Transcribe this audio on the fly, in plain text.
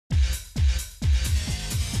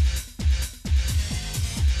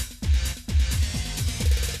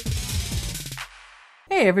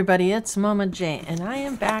Hey everybody, it's Mama J, and I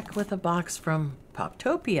am back with a box from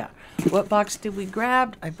PoPToPia. What box did we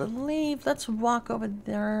grab? I believe, let's walk over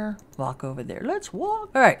there. Let's walk.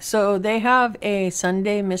 All right, so they have a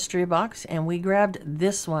Sunday mystery box, and we grabbed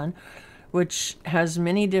this one, which has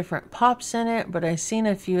many different pops in it, but I seen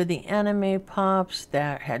a few of the anime pops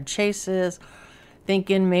that had chases,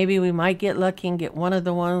 thinking maybe we might get lucky and get one of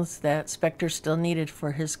the ones that Spectre still needed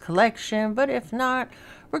for his collection, but if not,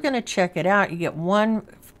 we're going to check it out. You get one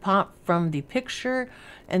pop from the picture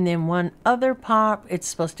and then one other pop. It's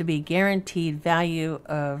supposed to be guaranteed value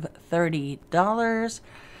of $30.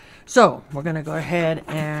 So we're going to go ahead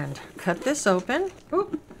and cut this open.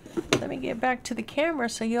 Oop. Let me get back to the camera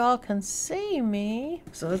so you all can see me.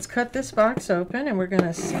 So let's cut this box open and we're going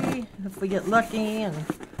to see if we get lucky and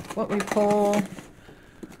what we pull.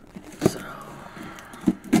 So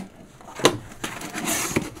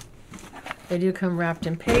they do come wrapped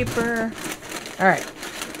in paper. All right,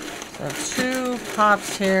 so two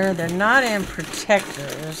pops here. They're not in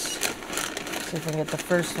protectors. See if we can get the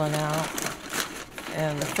first one out.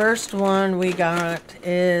 And the first one we got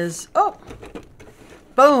is, oh,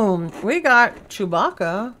 boom. We got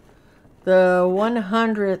Chewbacca, the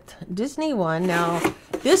 100th Disney one. Now,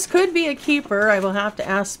 this could be a keeper. I will have to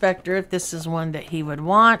ask Spectre if this is one that he would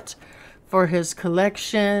want for his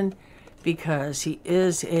collection, because he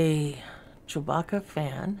is a Chewbacca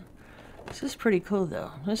fan. This is pretty cool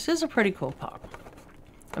though. This is a pretty cool pop.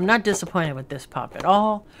 I'm not disappointed with this pop at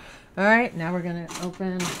all. All right, now we're gonna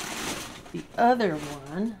open the other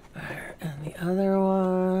one. And the other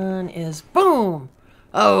one is, boom!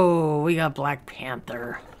 Oh, we got Black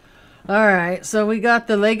Panther. All right, so we got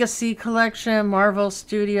the Legacy Collection, Marvel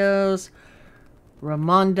Studios,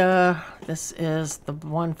 Ramonda. This is the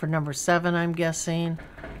one for number 7, I'm guessing.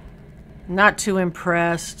 Not too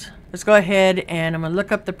impressed. Let's go ahead and I'm gonna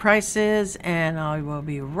look up the prices and I will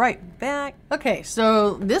be right back. Okay,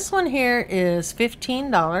 so this one here is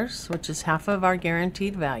 $15, which is half of our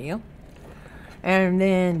guaranteed value. And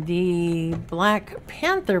then the Black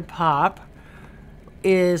Panther pop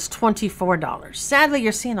is $24. Sadly,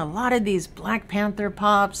 you're seeing a lot of these Black Panther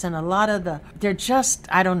pops and a lot of they're just,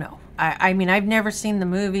 I don't know. I mean, I've never seen the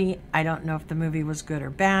movie. I don't know if the movie was good or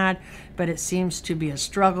bad, but it seems to be a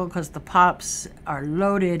struggle because the pops are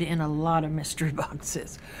loaded in a lot of mystery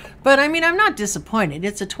boxes. But I mean, I'm not disappointed.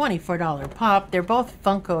 It's a $24 pop. They're both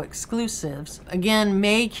Funko exclusives. Again,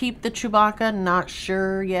 may keep the Chewbacca, not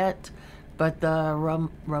sure yet. But the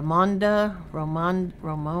Ramonda,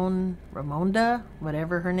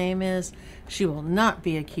 whatever her name is, she will not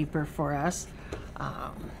be a keeper for us.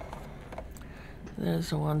 There's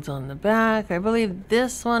the ones on the back. I believe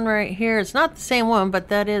this one right here, it's not the same one, but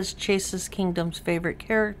that is Chase's Kingdom's favorite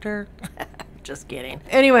character. Just kidding.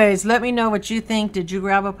 Anyways, let me know what you think. Did you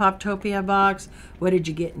grab a PoPToPia box? What did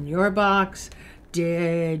you get in your box?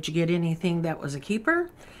 Did you get anything that was a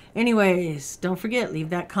keeper? Anyways, don't forget,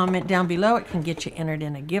 leave that comment down below. It can get you entered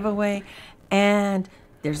in a giveaway. And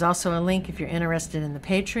there's also a link if you're interested in the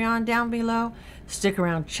Patreon down below. Stick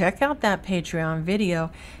around, check out that Patreon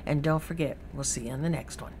video, and don't forget, we'll see you in the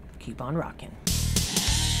next one. Keep on rocking.